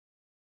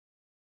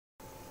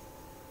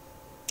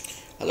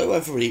Hello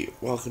everybody,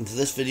 welcome to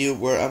this video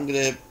where I'm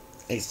going to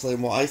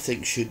explain what I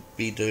think should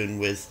be doing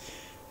with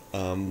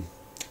WWE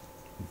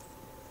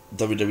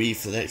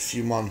for the next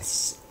few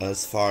months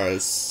as far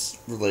as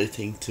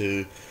relating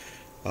to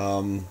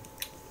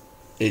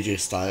AJ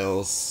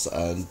Styles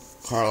and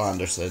Carl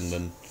Anderson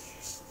and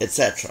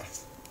etc.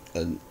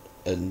 and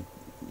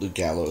the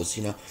Gallows,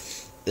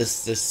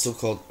 this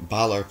so-called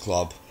Balor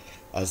Club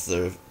as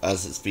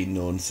it's been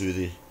known through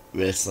the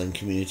wrestling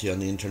community on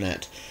the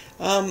internet.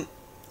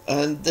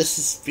 And this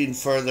has been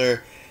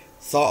further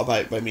thought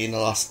about by me in the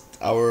last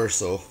hour or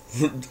so.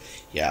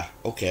 Yeah,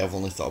 okay, I've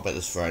only thought about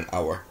this for an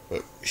hour,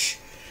 but shh.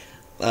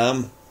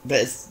 But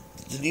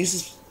the news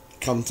has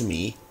come to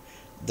me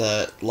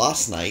that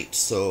last night,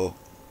 so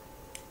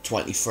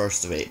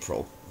 21st of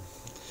April,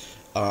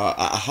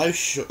 at a house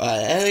show,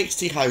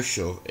 NXT house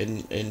show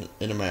in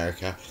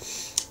America,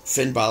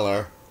 Finn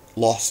Balor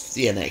lost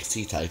the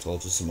NXT title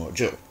to Samoa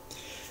Joe.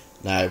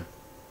 Now,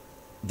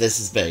 this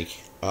is big.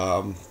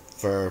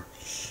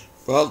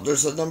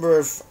 There's a number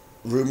of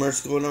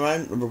rumours going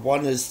around. Number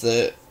one is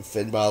that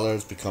Finn Balor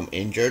has become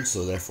injured,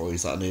 so therefore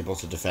he's unable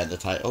to defend the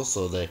title,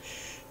 so they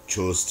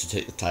chose to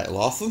take the title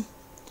off him.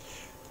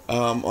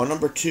 Or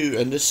number two,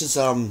 and this is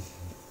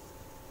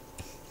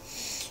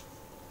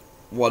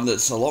one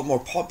that's a lot more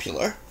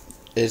popular,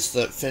 is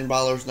that Finn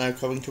Balor is now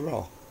coming to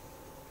Raw.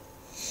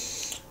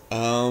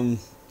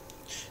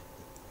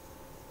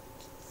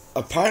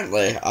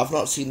 Apparently, I've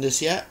not seen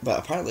this yet, but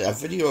apparently a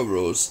video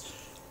arose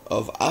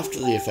of after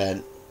the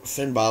event,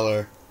 Finn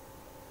Balor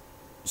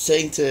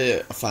saying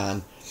to a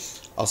fan,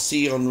 "I'll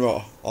see you on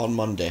Raw on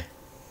Monday."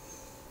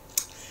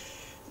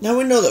 Now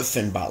we know that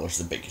Finn Balor's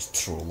the biggest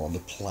troll on the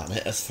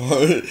planet as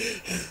far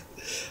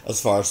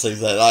as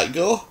things like that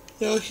go.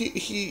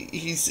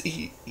 He's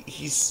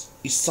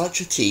such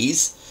a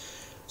tease.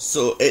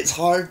 So it's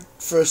hard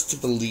for us to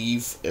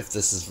believe if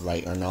this is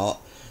right or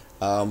not.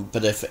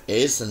 But if it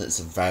is, then it's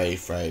a very,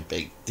 very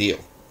big deal.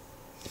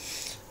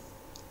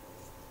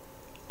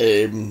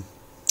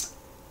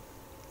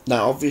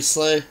 Now,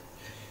 obviously,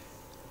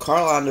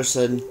 Carl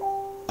Anderson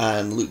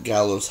and Luke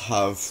Gallows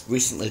have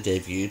recently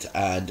debuted,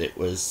 and it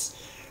was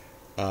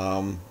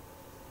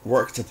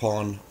worked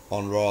upon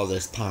on Raw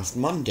this past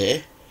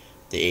Monday,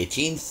 the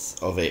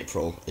 18th of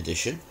April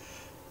edition,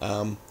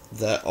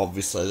 that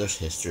obviously there's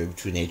history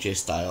between AJ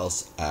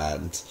Styles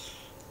and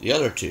the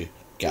other two,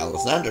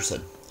 Gallows and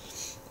Anderson.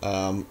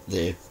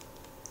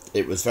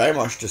 It was very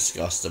much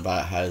discussed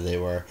about how they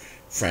were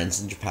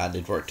friends in Japan,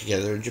 they'd worked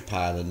together in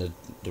Japan, and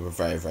they were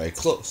very, very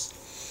close.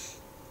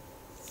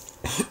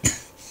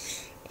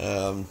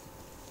 And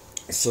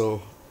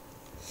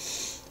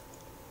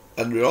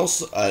we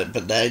also,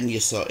 but then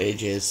you saw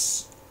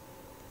AJ's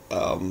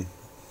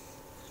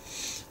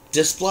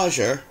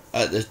displeasure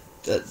at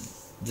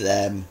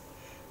them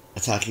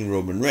attacking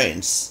Roman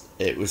Reigns.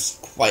 It was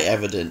quite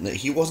evident that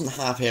he wasn't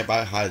happy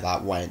about how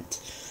that went.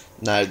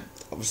 Now,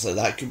 obviously,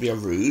 that could be a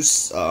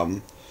ruse,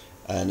 and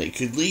it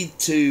could lead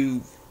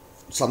to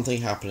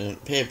something happening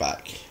at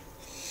Payback.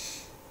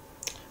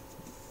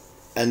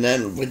 And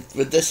then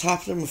with this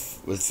happening,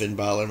 with Finn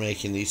Balor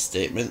making these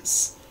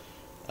statements,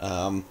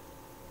 one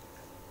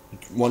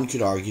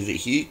could argue that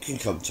he can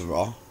come to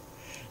Raw.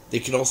 They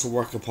could also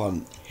work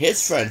upon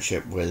his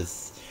friendship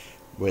with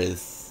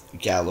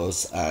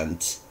Gallows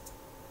and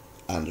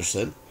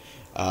Anderson.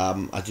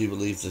 I do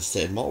believe they've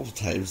said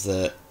multiple times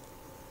that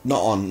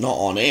not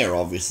on air,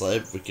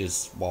 obviously,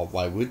 because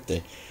why would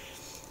they?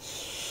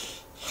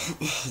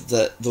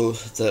 that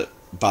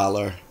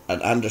Balor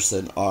and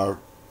Anderson are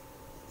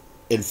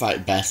in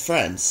fact best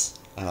friends.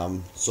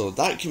 So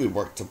that can be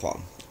worked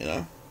upon,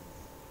 Now,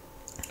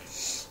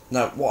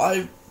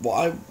 what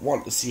I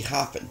want to see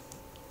happen,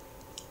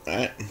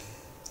 right,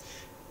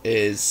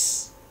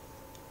 is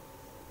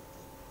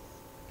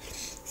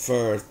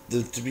for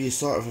there to be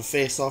sort of a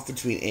face-off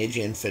between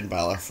AJ and Finn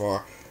Balor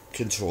for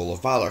control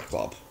of Balor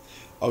Club.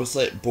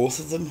 Obviously, both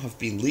of them have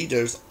been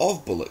leaders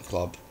of Bullet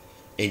Club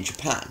in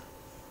Japan.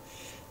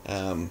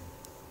 And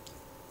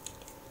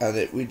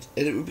it would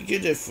be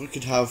good if we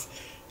could have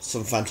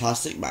some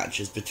fantastic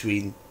matches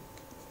between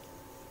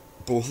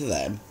both of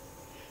them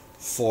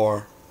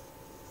for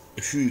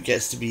who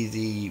gets to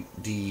be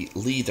the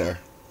leader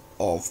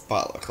of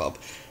Balor Club.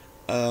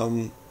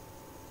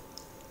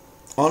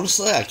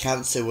 Honestly, I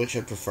can't say which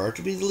I prefer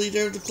to be the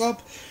leader of the club.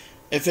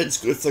 If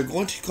they're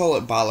going to call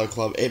it Balor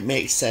Club, it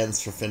makes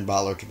sense for Finn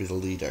Balor to be the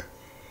leader.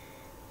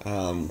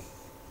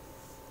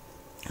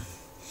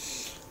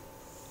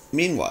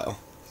 Meanwhile,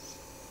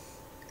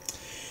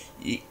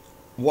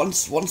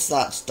 once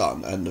that's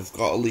done and they've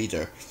got a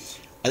leader,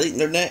 I think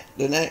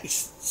the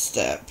next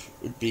step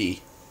would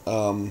be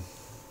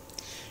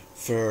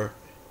for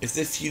if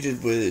they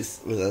feuded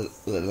with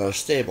another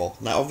stable.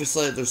 Now,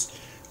 obviously, there's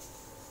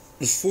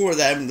four of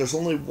them. There's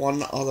only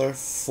one other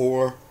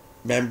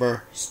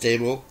 4-member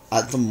stable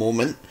at the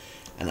moment,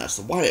 and that's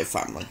the Wyatt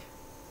family.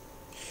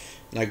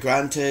 Now,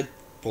 granted,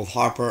 both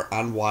Harper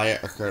and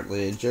Wyatt are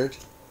currently injured,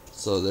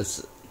 so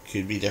this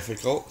could be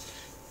difficult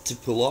to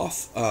pull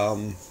off.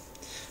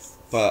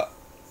 But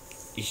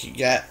you could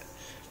get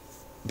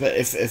but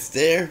if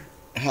they're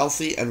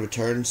healthy and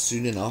return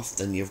soon enough,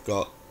 then you've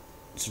got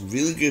some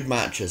really good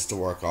matches to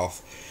work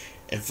off.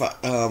 In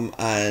fact,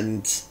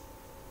 and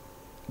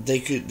they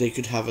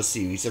could have a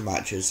series of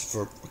matches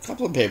for a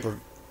couple of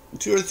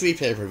 2 or 3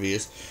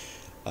 pay-per-views,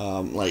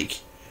 like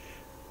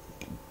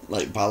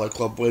Balor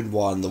Club win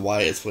one, the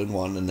Wyatts win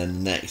one, and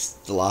then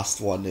the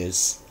last one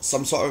is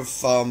some sort of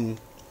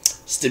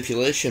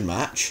stipulation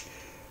match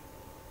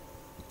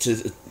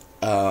to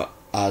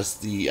as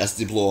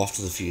they blow off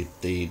to the feud,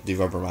 the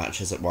rubber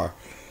match, as it were.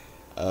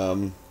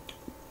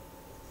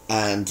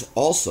 And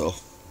also,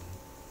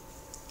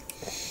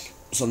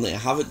 something I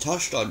haven't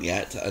touched on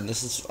yet, and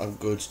this is what I'm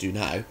going to do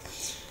now.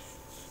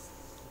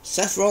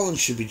 Seth Rollins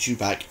should be due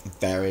back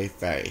very,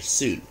 very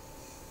soon.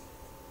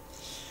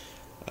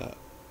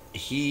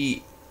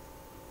 He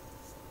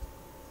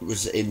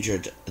was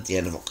injured at the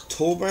end of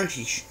October.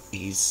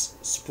 He's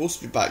supposed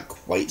to be back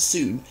quite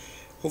soon,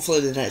 hopefully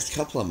in the next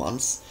couple of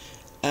months,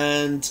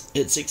 and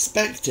it's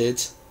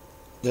expected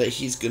that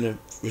he's going to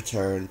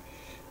return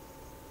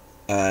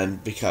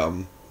and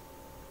become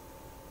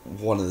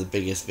one of the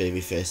biggest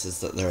baby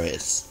faces that there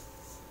is,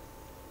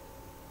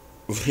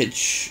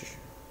 which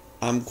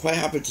I'm quite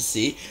happy to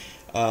see.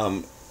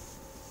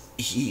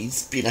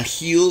 He's been a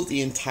heel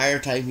the entire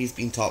time he's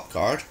been top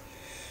card,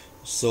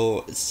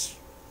 so it's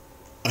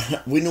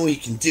we know he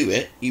can do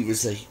it. He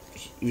was a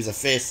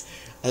face,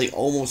 I think,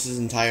 almost his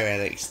entire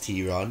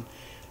NXT run.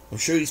 I'm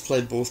sure he's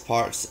played both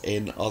parts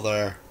in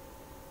other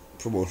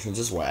promotions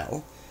as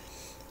well.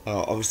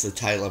 Obviously,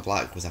 Tyler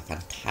Black was a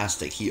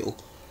fantastic heel.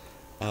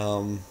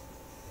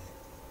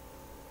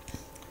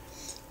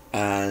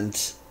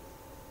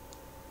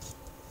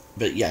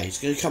 But yeah, he's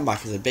going to come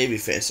back as a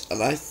babyface,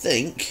 and I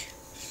think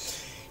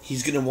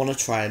he's going to want to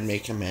try and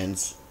make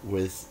amends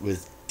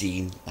with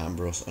Dean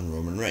Ambrose and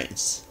Roman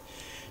Reigns.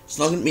 It's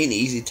not going to be an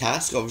easy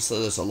task.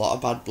 Obviously, there's a lot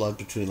of bad blood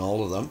between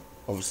all of them.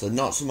 Obviously,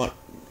 not so much.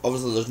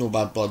 Obviously, there's no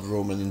bad blood.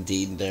 Roman and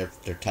Dean, they're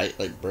tight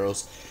like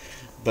bros.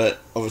 But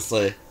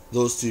obviously,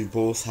 those two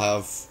both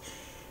have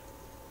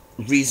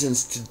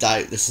reasons to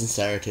doubt the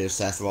sincerity of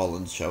Seth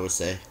Rollins, shall we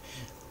say.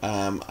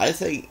 I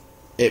think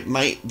it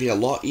might be a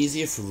lot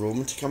easier for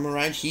Roman to come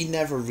around. He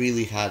never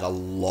really had a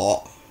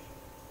lot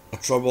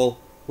of trouble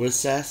with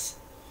Seth,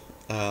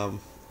 to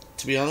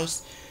be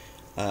honest.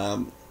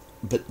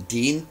 But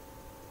Dean,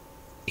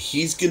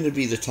 he's going to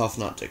be the tough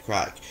nut to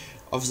crack.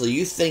 Obviously,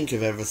 you think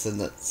of everything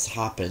that's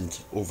happened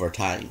over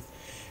time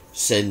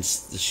since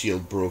the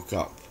Shield broke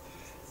up.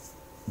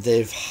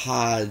 They've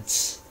had...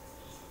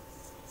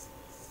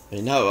 I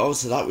mean, now,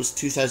 obviously, that was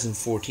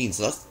 2014,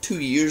 so that's 2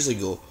 years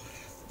ago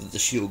that the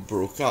Shield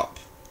broke up.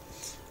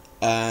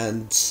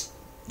 And so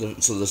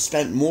they've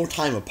spent more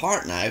time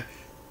apart now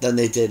than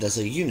they did as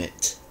a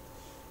unit.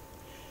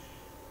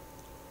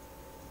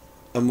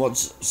 And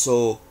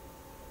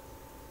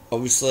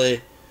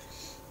obviously,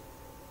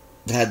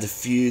 they had the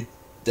feud.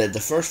 They had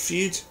the first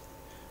feud.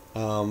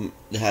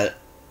 They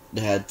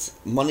had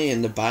Money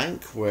in the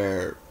Bank,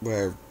 where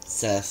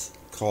Seth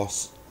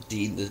cost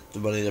Dean the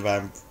Money in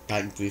the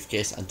Bank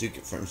briefcase and took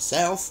it for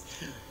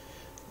himself.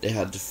 They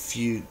had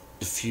the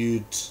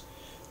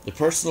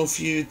personal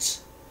feud.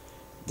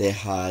 They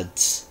had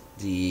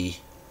the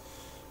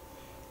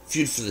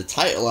feud for the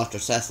title after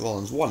Seth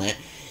Rollins won it.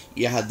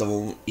 You had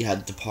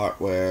the part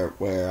where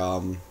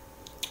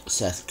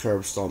Seth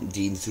curb stomped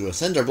Dean through a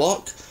cinder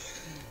block.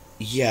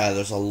 Yeah,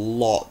 there's a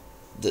lot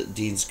that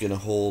Dean's going to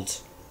hold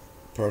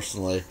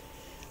personally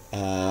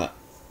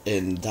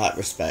in that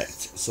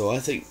respect. So I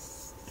think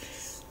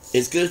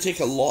it's going to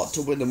take a lot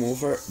to win him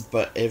over,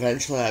 but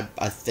eventually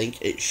I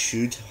think it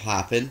should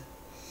happen,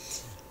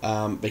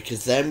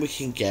 because then we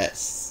can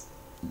get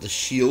the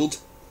Shield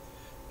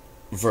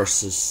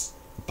versus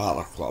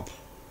Balor Club.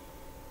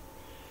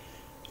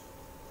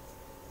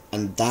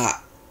 And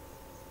that,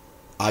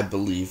 I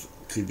believe,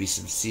 could be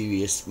some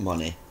serious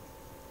money.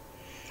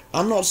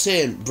 I'm not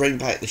saying bring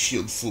back the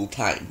Shield full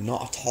time,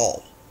 not at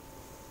all.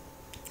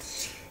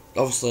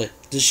 Obviously,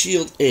 the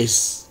Shield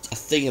is a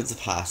thing of the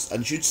past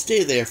and should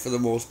stay there for the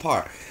most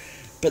part.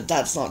 But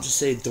that's not to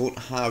say don't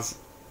have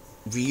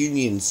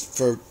reunions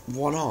for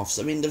one-offs.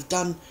 I mean, they've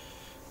done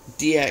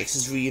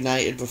DX's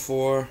reunited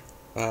before,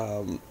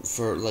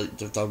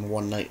 they've done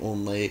one night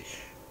only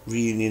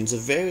reunions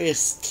of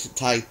various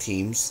tag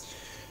teams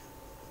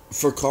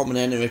for common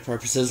enemy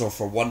purposes or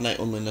for one night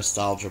only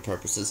nostalgia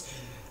purposes.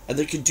 And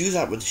they could do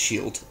that with the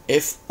Shield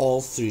if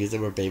all three of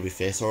them are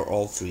babyface or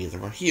all three of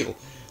them are heel.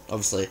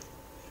 Obviously,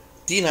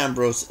 Dean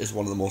Ambrose is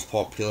one of the most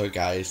popular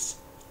guys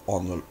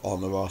on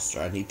the roster,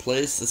 and he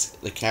plays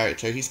the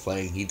character he's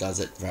playing. He does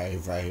it very,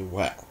 very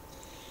well.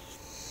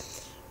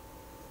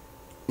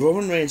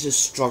 Roman Reigns is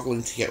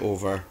struggling to get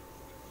over,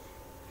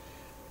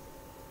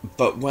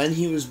 but when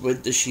he was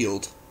with the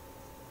Shield,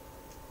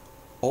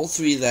 all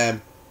three of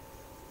them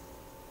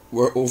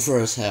were over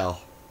as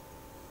hell.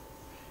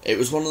 It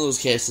was one of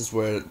those cases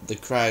where the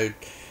crowd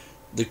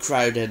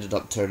ended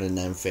up turning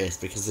them face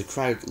because the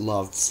crowd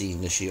loved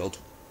seeing the Shield.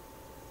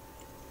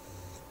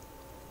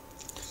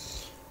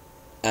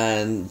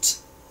 And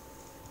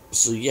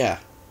so yeah,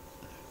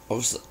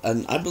 obviously,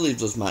 and I believe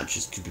those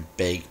matches could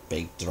be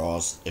big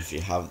draws if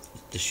you have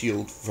the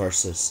Shield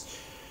versus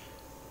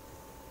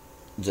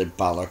the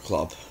Balor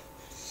Club.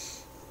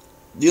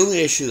 The only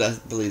issue that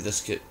I believe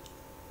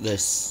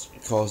this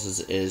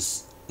causes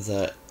is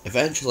that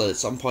eventually, at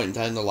some point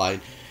down the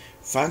line,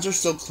 fans are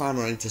still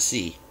clamouring to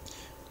see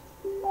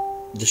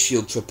the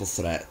Shield triple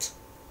threat.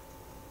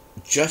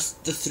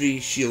 Just the three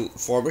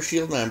former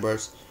Shield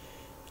members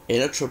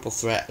in a triple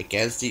threat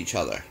against each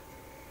other.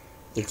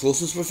 The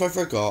closest we've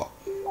ever got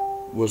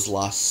was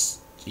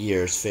last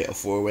year's Fatal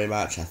 4-Way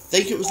match. I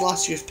think it was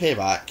last year's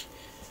Payback,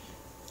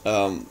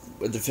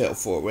 with the Fatal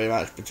 4-Way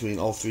match between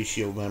all three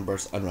Shield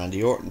members and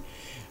Randy Orton.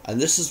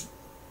 And this is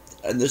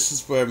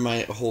where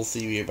my whole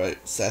theory about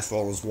Seth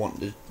Rollins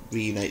wanting to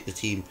reunite the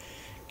team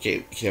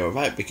came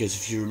about, because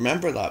if you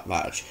remember that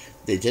match,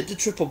 they did the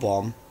triple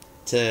bomb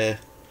to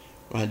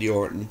Randy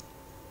Orton,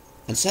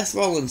 and Seth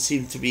Rollins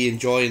seemed to be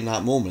enjoying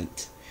that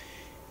moment.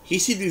 He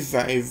seemed to be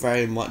very,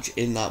 very much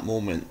in that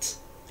moment.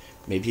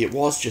 Maybe it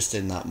was just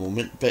in that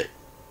moment, but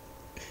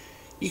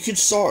you could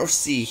sort of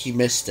see he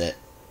missed it.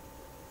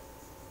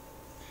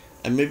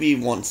 And maybe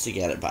he wants to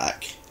get it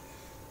back.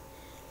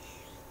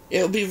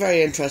 It'll be a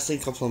very interesting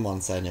couple of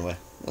months anyway.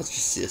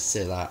 Let's just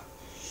say that.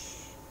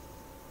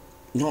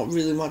 Not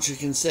really much I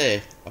can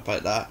say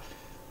about that.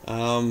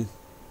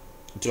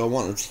 Do I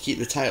want him to keep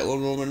the title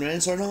on Roman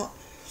Reigns or not?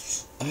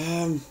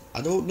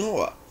 I don't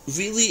know.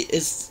 Really,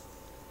 is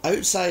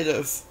outside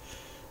of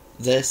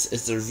this,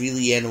 is there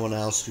really anyone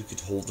else who could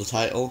hold the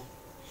title?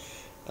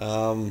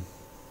 And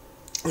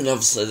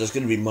obviously there's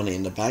going to be Money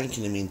in the Bank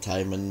in the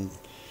meantime, and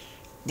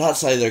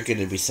that's either going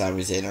to be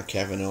Sami Zayn or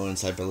Kevin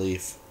Owens, I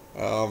believe.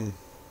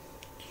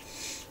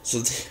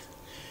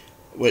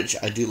 Which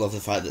I do love the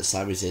fact that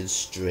Sami Zayn's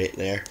straight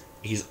there.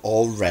 He's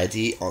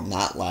already on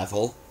that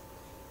level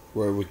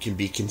where we can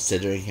be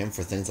considering him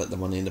for things like the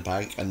Money in the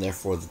Bank and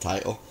therefore the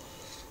title.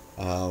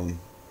 And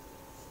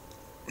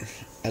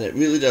it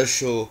really does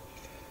show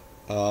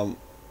how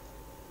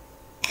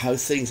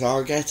things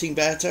are getting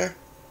better.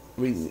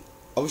 I mean,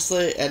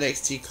 obviously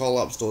NXT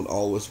call-ups don't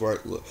always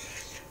work,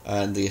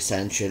 and the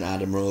Ascension,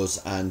 Adam Rose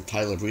and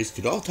Tyler Breeze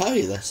could all tell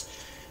you this,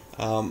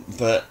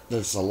 but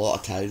there's a lot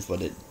of times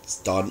when it's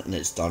done and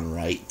it's done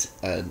right,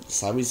 and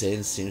Sami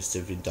Zayn seems to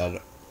have been done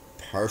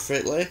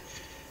perfectly.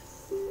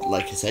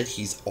 Like I said,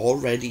 he's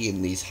already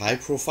in these high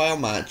profile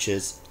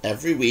matches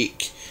every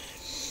week.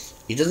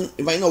 He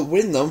might not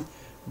win them,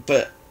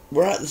 but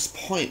we're at this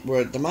point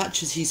where the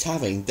matches he's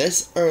having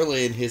this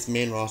early in his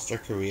main roster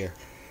career,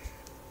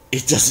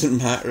 it doesn't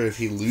matter if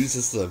he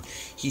loses them.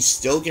 He's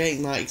still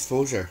getting that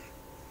exposure.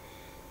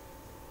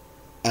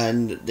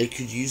 And they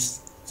could use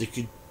the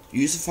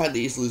fact that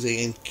he's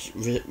losing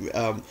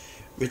and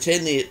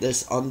retain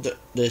this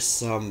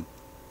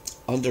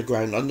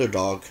underground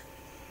underdog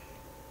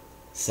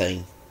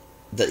thing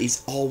that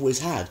he's always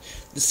had.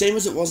 The same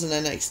as it was in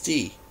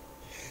NXT.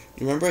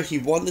 You remember, he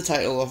won the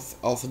title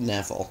off of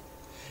Neville,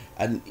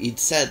 and he'd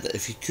said that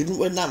if he couldn't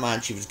win that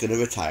match, he was going to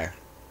retire,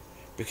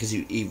 because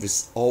he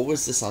was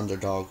always this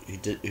underdog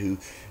who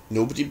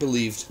nobody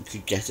believed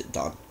could get it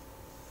done.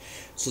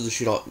 So they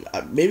should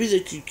maybe they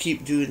could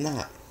keep doing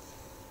that.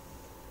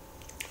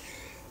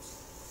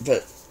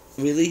 But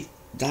really,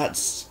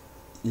 that's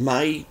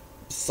my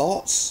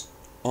thoughts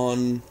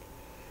on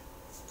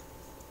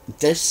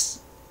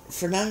this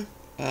for now.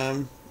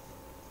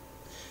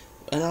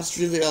 And that's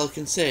really all I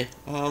can say.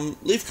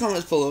 Leave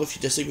comments below if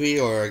you disagree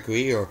or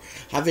agree or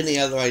have any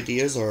other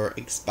ideas or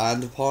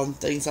expand upon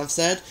things I've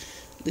said.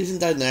 Leave them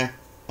down there,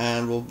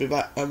 and we'll be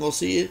back, and we'll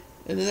see you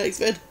in the next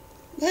vid.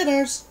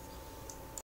 Laters!